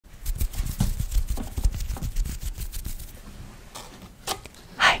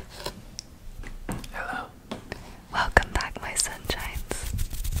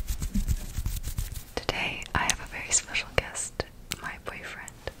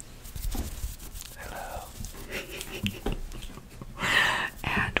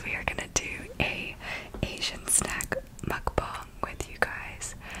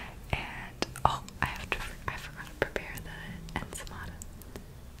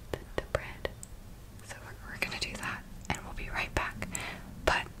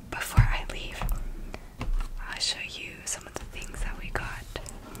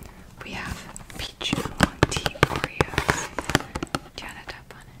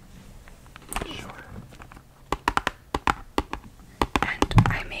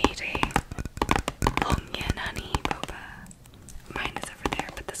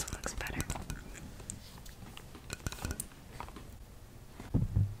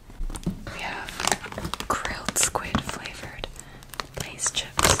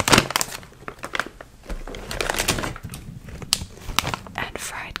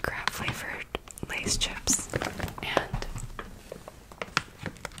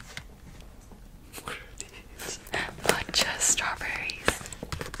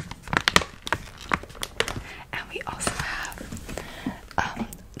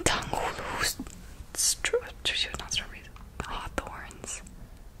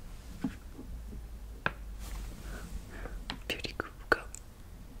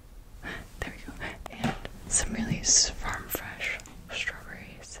nice farm fresh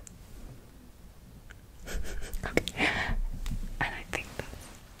strawberries. Okay. And I think that's,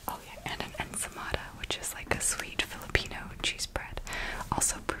 oh yeah, and an ensaymada, which is like a sweet Filipino cheese bread,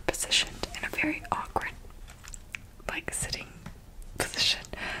 also prepositioned in a very awkward, like, sitting position.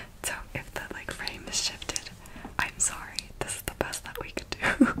 So if the like frame is shifted, I'm sorry. This is the best that we could do.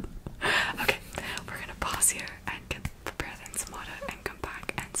 Okay, we're gonna pause here and prepare the ensaymada and come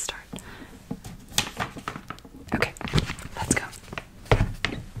back and start. Okay, let's go.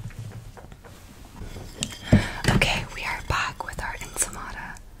 Okay, we are back with our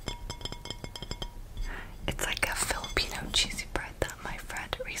ensaymada. It's like a Filipino cheesy bread that my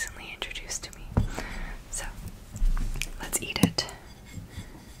friend recently introduced to me. So, let's eat it.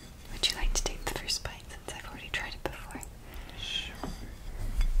 Would you like to take the first bite since I've already tried it before? Sure.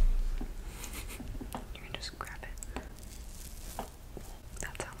 You can just grab it.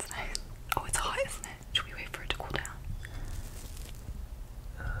 That sounds nice. Oh, it's hot, isn't it? Should we wait for it to cool down?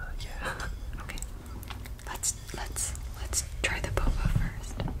 Yeah. Okay. Let's try the boba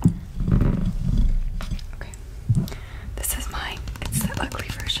first. Okay. This is mine. It's the ugly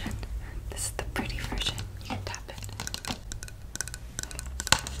version. This is the pretty version. You can tap it.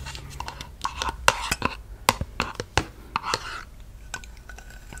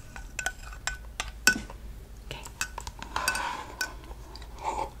 Okay.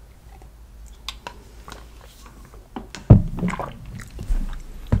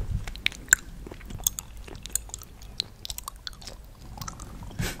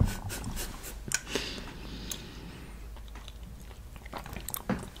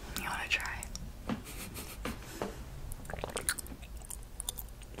 You want to try?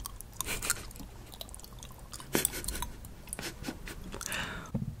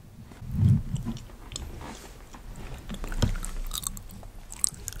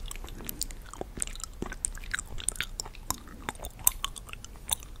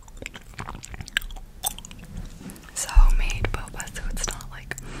 It's a homemade boba, so it's not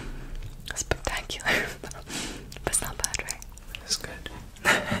like spectacular, but it's not bad, right? It's good.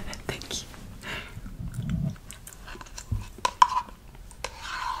 Thank you.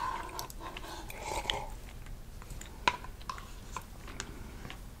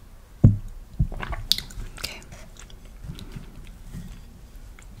 Okay.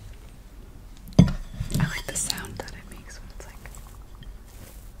 I like the sound that it makes when it's like.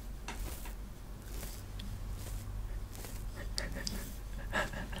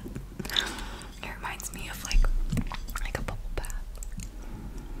 It reminds me of like a bubble bath.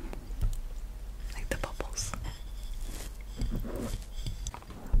 Like the bubbles.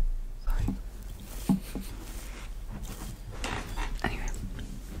 Sorry. Anyway.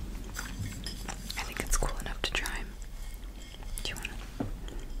 I think it's cool enough to try. Do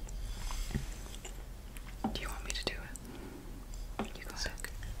you want me to do it? You go ahead.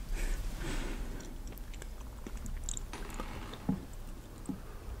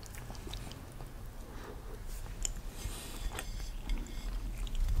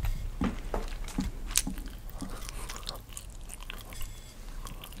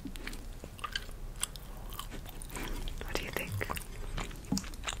 What do you think?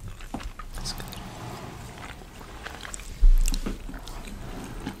 That's good.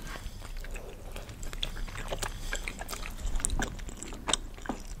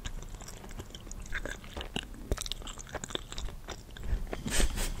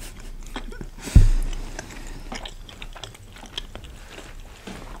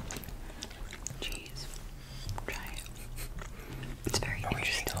 Jeez. Try it. It's very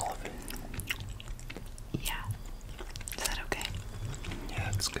interesting. All of it? Yeah. Is that okay? Yeah,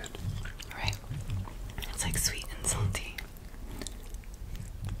 that's good. Alright. It's like sweet and salty.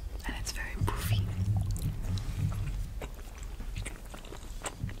 And it's very poofy.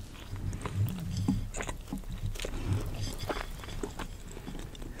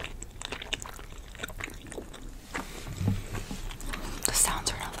 The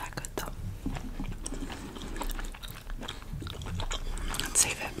sounds are not that good though. Let's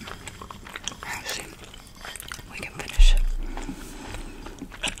save it. Actually, we can finish it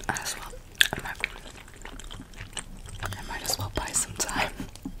as well.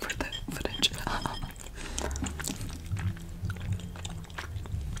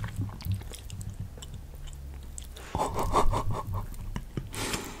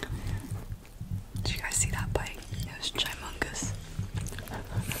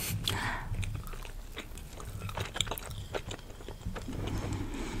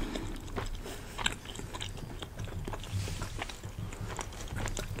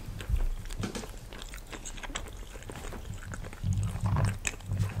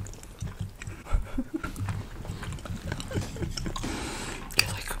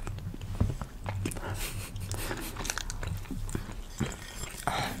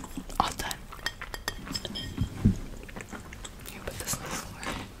 All done. You put this on the floor.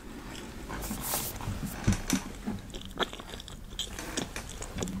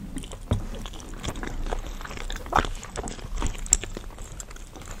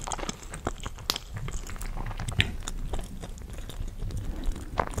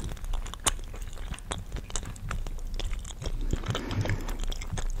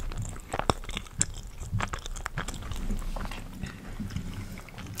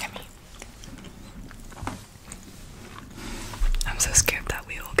 I'm so scared that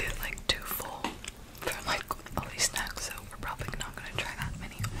we will get like too full from like all these snacks, so we're probably not gonna try that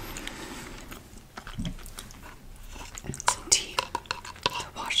many. Some tea to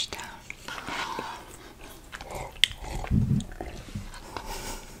wash down.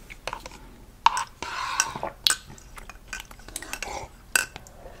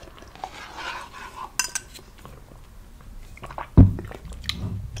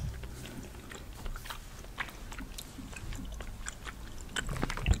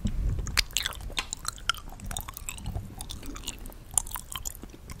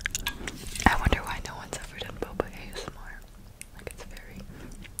 I wonder why no one's ever done boba ASMR. Like, it's very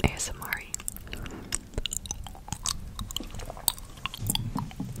ASMR-y.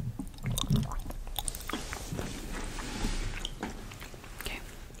 Okay,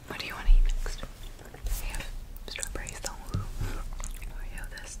 what do you want to eat next? We have strawberries, Oreo,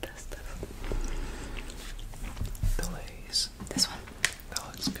 this. The Lay's. This one? That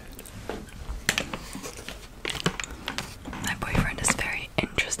looks good. My boyfriend is very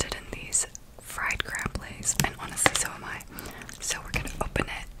interested in these fried crab Lays, and honestly, so am I. So we're gonna open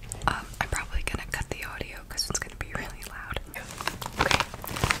it. I'm probably gonna cut the audio because it's gonna be really loud. Okay,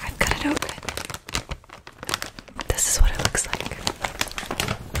 I've cut it open. This is what it looks like.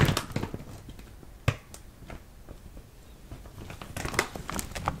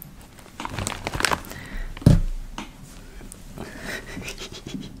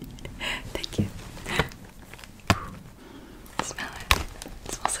 Thank you. Smell it.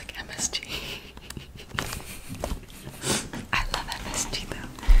 It smells like MSG. I love MSG though.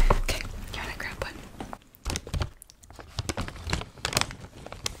 Okay, you wanna grab one?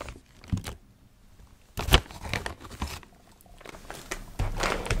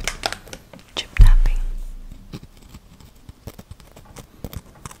 Chip tapping.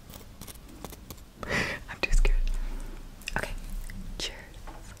 I'm too scared. Okay, cheers.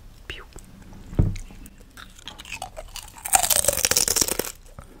 Pew.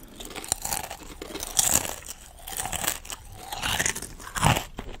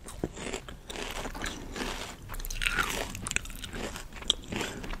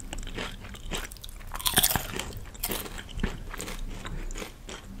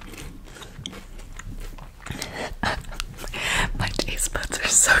 My taste buds are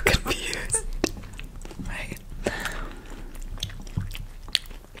so confused. Right?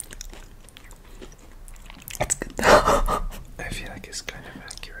 It's good though. I feel like it's kind of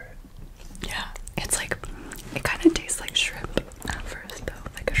accurate. Yeah, it's like, it kind of tastes like shrimp at first though,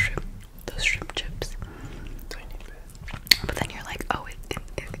 like a shrimp, those shrimp chips. Tiny bit. But then you're like, oh, it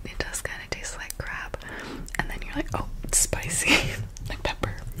does kind of taste like crab. And then you're like, oh, it's spicy. Like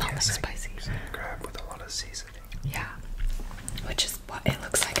pepper, not like spicy. It's like crab with a lot of seasoning. Yeah, which is what it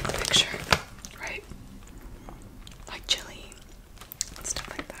looks like in the picture, right? Like chili and stuff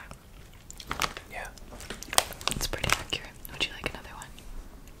like that. Yeah. It's pretty accurate. Would you like another one?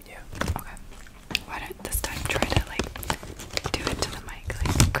 Yeah. Okay. Why don't this time try to like do it to the mic,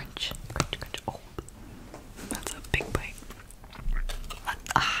 like crunch, crunch, crunch. Oh, that's a big bite.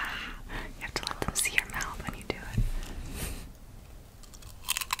 You have to let them see your mouth when you do it.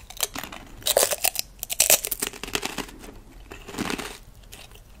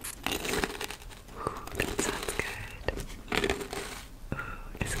 Ooh, that sounds good. Ooh,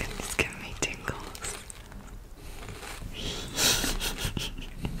 it's giving me tingles.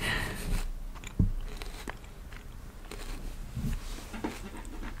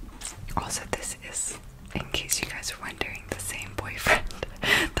 Also, this is, in case you guys are wondering, the same boyfriend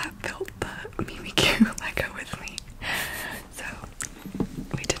that built the Mimikyu Lego with me. So,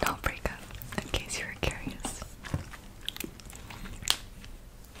 we did not break up, in case you were curious.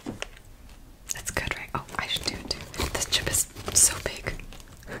 That's good, right? Oh, I should do it too. This chip is so big.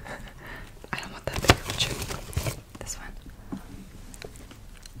 I don't want that big of a chip. This one.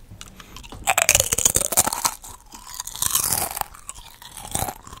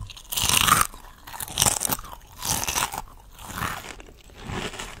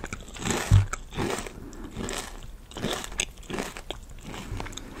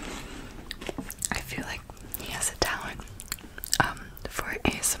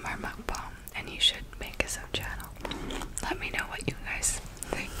 ASMR mukbang, and you should make his own channel. Let me know what you guys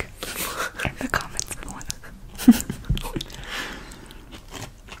think in the comments below.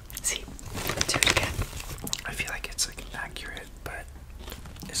 See, do it again. I feel like it's like accurate, but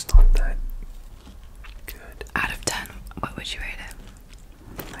it's not that good. Out of 10, what would you rate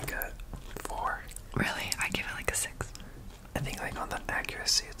it? Like a 4. Really? I give it like a 6. I think like on the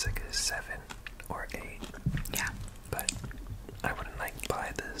accuracy it's like a 7 or 8. Yeah. But I wouldn't like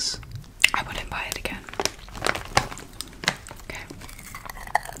buy this. I wouldn't buy it again. Okay.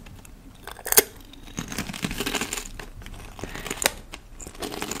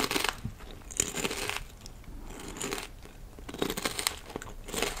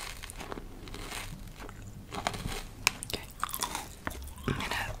 Okay. I'm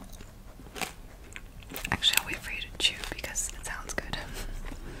gonna. Actually, I'll wait for you to chew because it sounds good.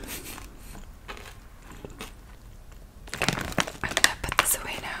 I'm gonna put this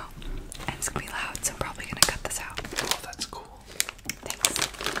away now, and it's gonna be loud, so I'm probably gonna cut this out. Oh, that's cool. Thanks.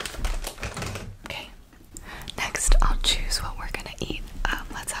 Okay. Next, I'll choose what we're gonna eat.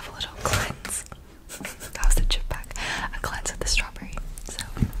 Let's have a little cleanse. That was the chip pack. A cleanse with the strawberry. So,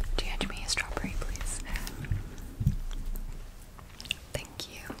 do you hand me a strawberry, please? Thank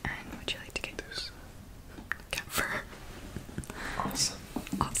you. And would you like to get This. cat fur? Awesome.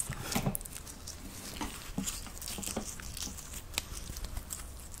 Awesome.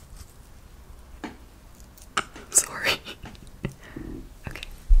 Sorry. Okay.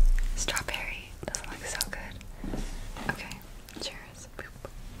 Strawberry doesn't look so good. Okay. Cheers. Boop.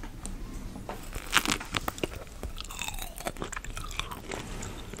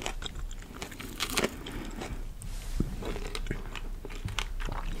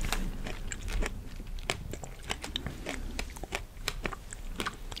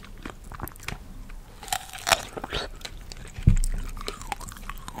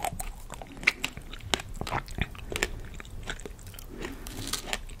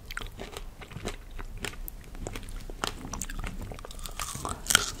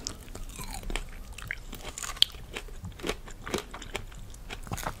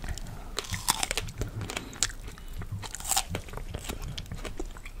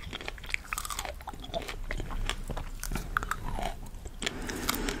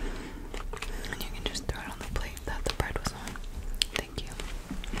 And you can just throw it on the plate that the bread was on. Thank you.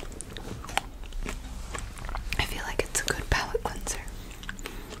 I feel like it's a good palate cleanser.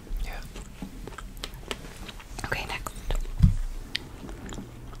 Yeah. Okay, next.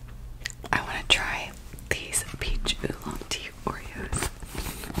 I want to try these peach oolong tea Oreos.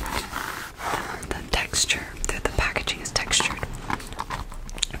 The texture, the packaging is textured.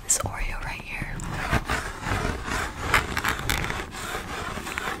 This Oreo right here.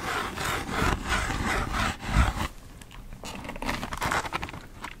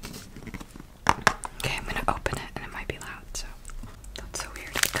 Okay, I'm gonna open it and it might be loud, so that's so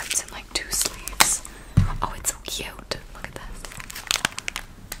weird. It comes in like 2 sleeves. Oh, it's so cute. Look at this.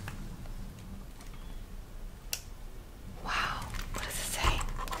 Wow, what does it say?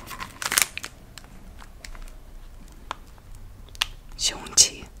 凶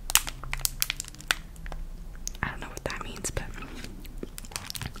器. I don't know what that means, but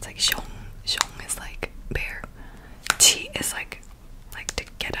it's like 凶. 凶 is like bear. 起 is like to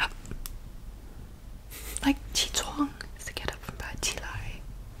get up. Like 起床 is to get up from bed. 起来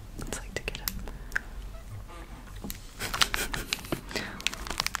it's like to get up.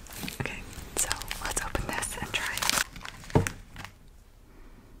 Okay, so let's open this and try it.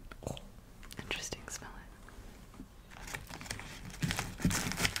 Oh, interesting, smell it.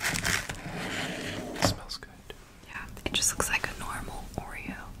 It smells good. Yeah, it just looks like a normal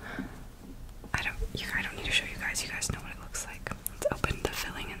Oreo. I don't need to show you guys. You guys know what it looks like. Let's open the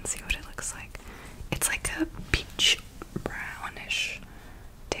filling and see what it looks like. It's like a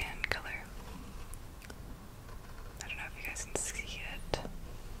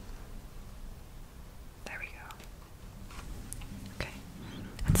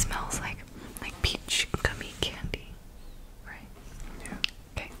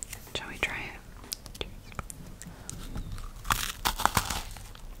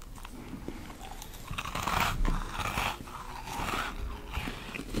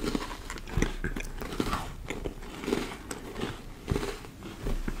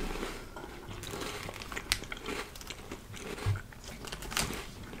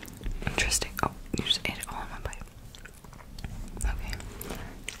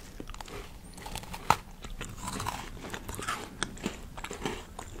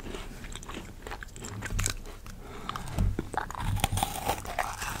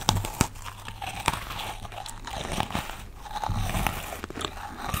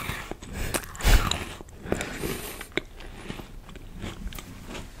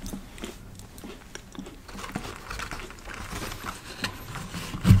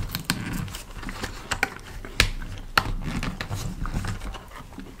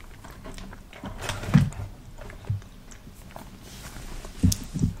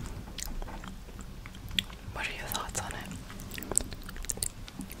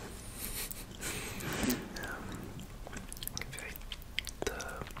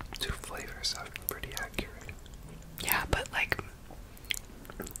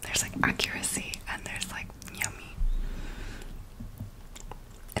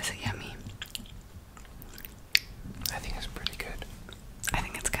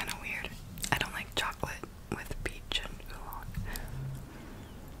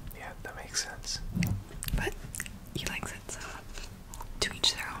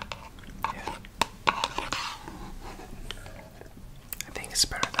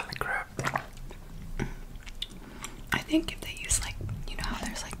think if they use like, you know how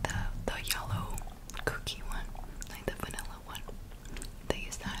there's like the yellow cookie one, like the vanilla one, if they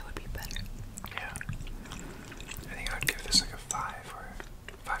use that, it would be better. Yeah. I think I would give this like a 5 or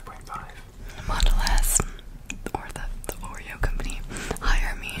 5.5. Model S or the Oreo company,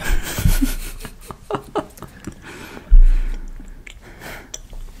 hire me.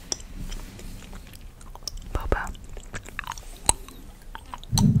 Boba.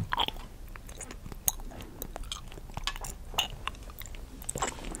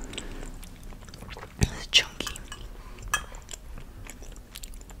 It's chunky.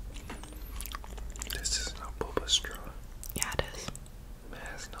 This is no boba straw. Yeah, it is. It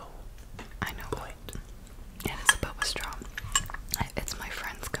has no I know. point. It is a boba straw. It's my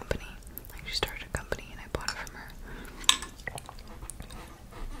friend's company. Like, she started a company and I bought it from her.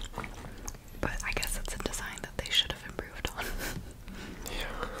 But I guess it's a design that they should have improved on.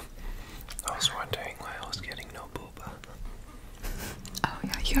 Yeah. I was wondering why I was getting no boba. Oh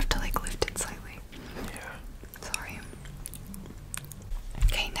yeah, you have to like lift it slightly. Yeah. Sorry.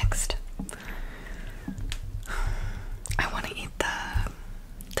 Okay, next. I want to eat the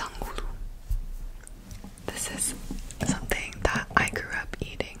tangulu. This is something that I grew up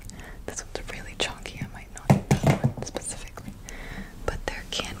eating. This one's really chunky. I might not eat this one specifically. But they're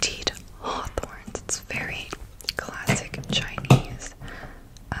candied hawthorns. It's very classic Chinese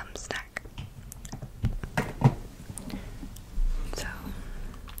snack. So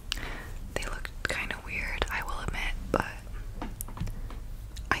they look kind of weird, I will admit, but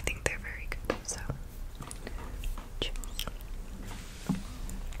I think they're very good. So cheers.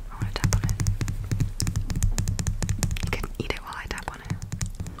 I want to tap on it. You can eat it while I tap on it.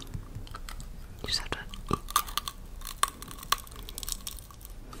 You just have to eat.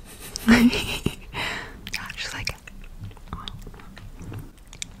 Just like it.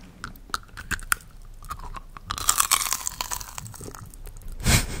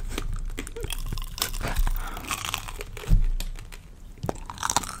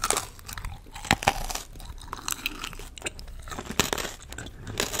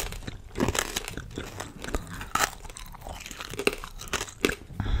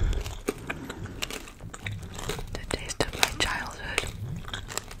 The taste of my childhood.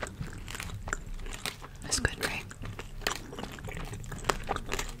 It's good, right?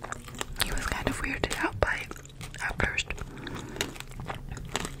 He was kind of weirded out by it at first.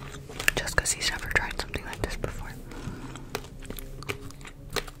 Just because he's never tried something like this before.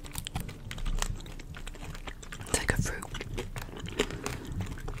 It's like a fruit.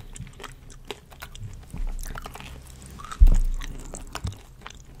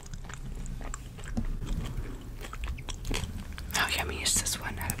 How yummy is this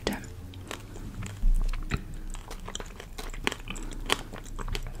one out of 10?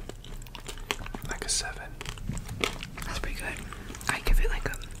 Like a 7. That's pretty good. I give it like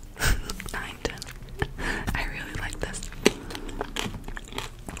a 9, 10. I really like this.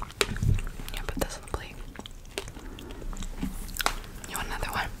 Yeah, put this on the plate. You want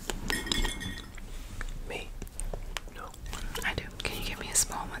another one? Me? No. I do. Can you give me a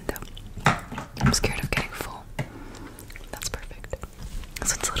small one though? I'm scared of getting full. That's perfect.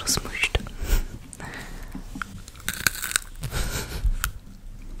 So it's a little smooshed.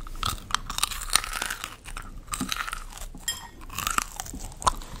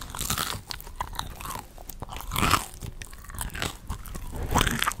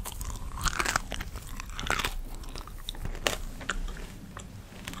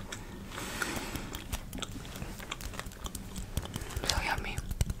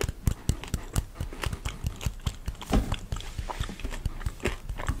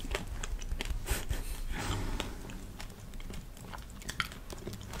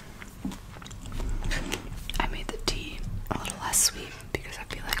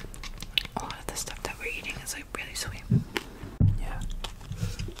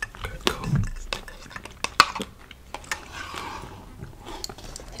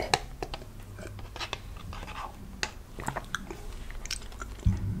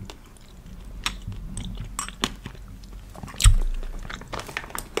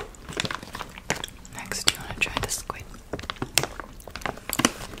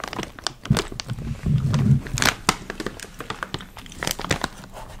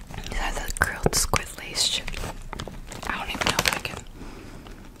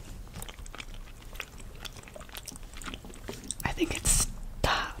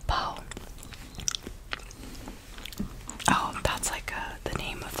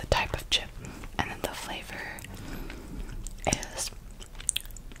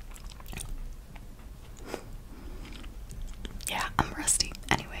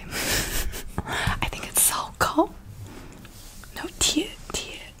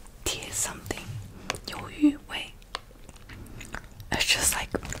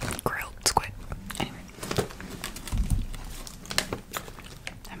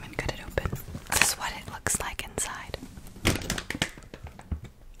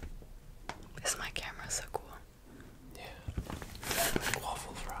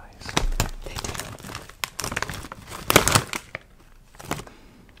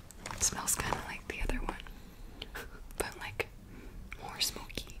 It smells kind of like the other one, but like more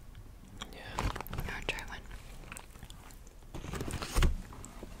smoky. Yeah. You wanna try one?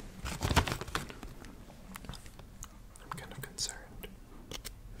 I'm kind of concerned.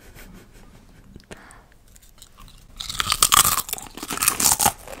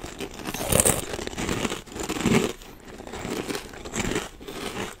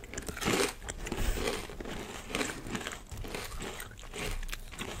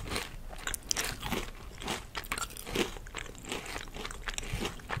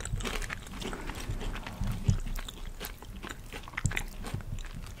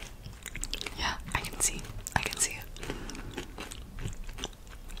 Yeah, I can see it.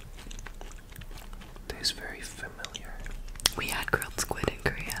 Tastes very familiar. We had grilled squid in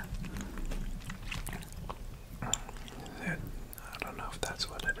Korea. I don't know if that's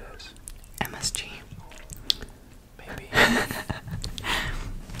what it is. MSG. Maybe.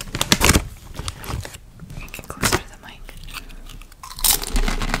 Get closer to the mic.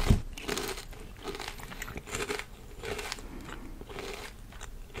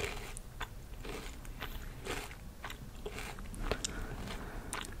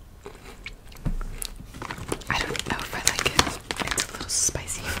 I don't know if I like it. It's a little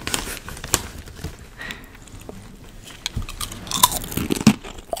spicy.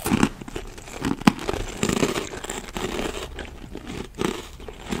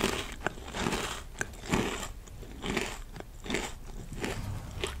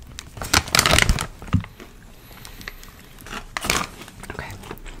 Okay.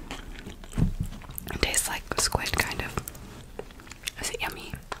 It tastes like squid, kind of. Is it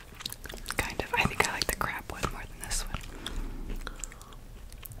yummy? Kind of. I think I like the crab one more than this one.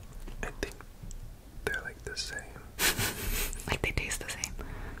 I think they're like the same. Like they taste the same.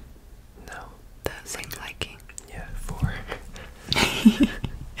 No. The same liking. Yeah, 4.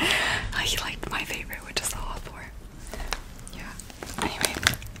 He liked my favorite, which is all 4. Yeah. Anyway,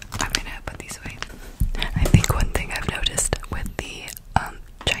 I'm gonna put these away. I think one thing I've noticed with the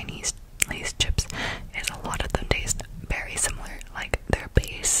Chinese Lay's chips is a lot of them taste very similar. Like their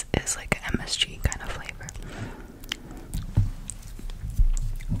base is like an MSG kind of flavor.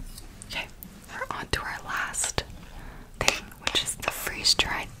 Okay, we're on to our last thing, which is the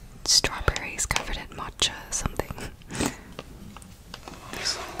freeze-dried strawberries covered in matcha something.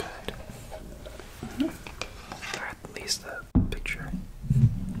 These look good. Or at least the picture.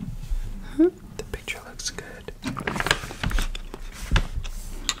 The picture looks good.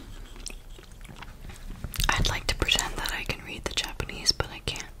 I'd like to pretend that I can read the Japanese, but I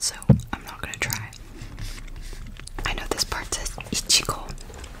can't, so I'm not gonna try. I know this part says Ichigo.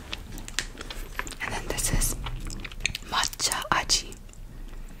 And then this is matcha aji.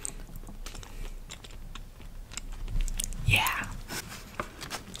 Yeah.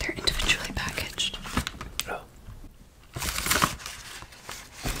 They're individually packaged. Oh.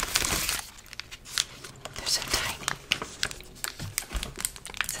 They're so tiny.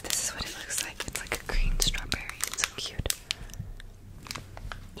 So this is what it looks like. It's like a green strawberry. It's so cute.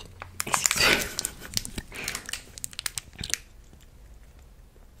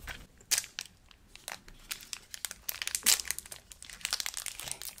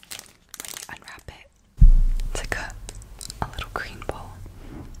 When you unwrap it, it's like a little green ball.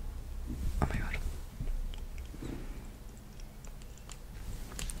 Oh my god.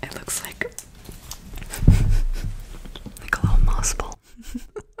 It looks like a little moss ball.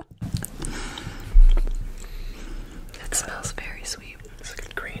 It smells very sweet. It's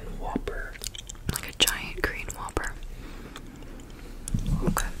like a green Whopper. Like a giant green Whopper.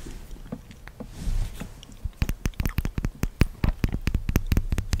 Okay.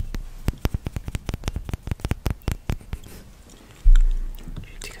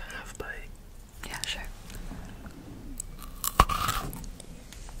 You take a half bite. Yeah, sure.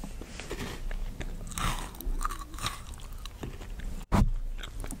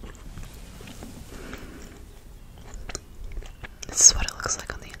 This is what it looks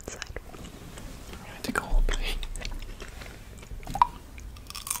like on the inside. I'm gonna take a whole bite.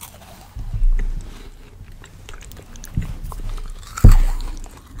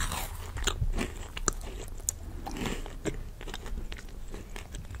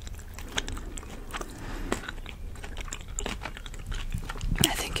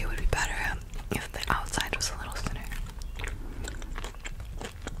 I think it would be better if the outside was a little thinner.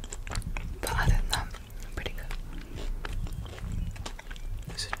 But other than that, pretty good.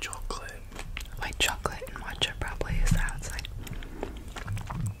 Is it chocolate? White chocolate and matcha probably is the outside.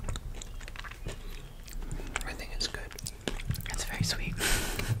 I think it's good. It's very sweet.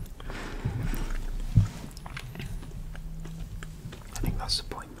 I think that's the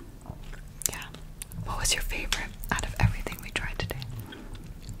point. was your favorite out of everything we tried today?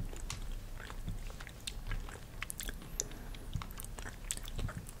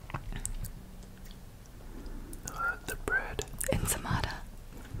 The bread. Ensamada.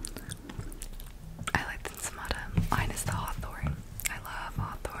 I like the ensamada. Mine is the hawthorn. I love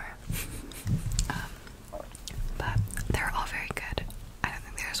hawthorn. But they're all very good. I don't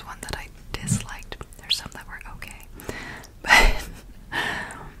think there's one that I disliked. There's some that were okay. But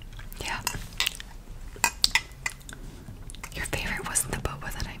yeah. Your favorite wasn't the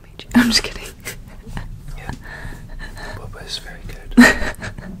boba that I made you. I'm just kidding. Yeah. Boba is very good.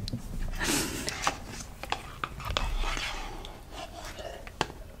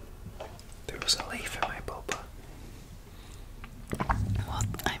 There was a lady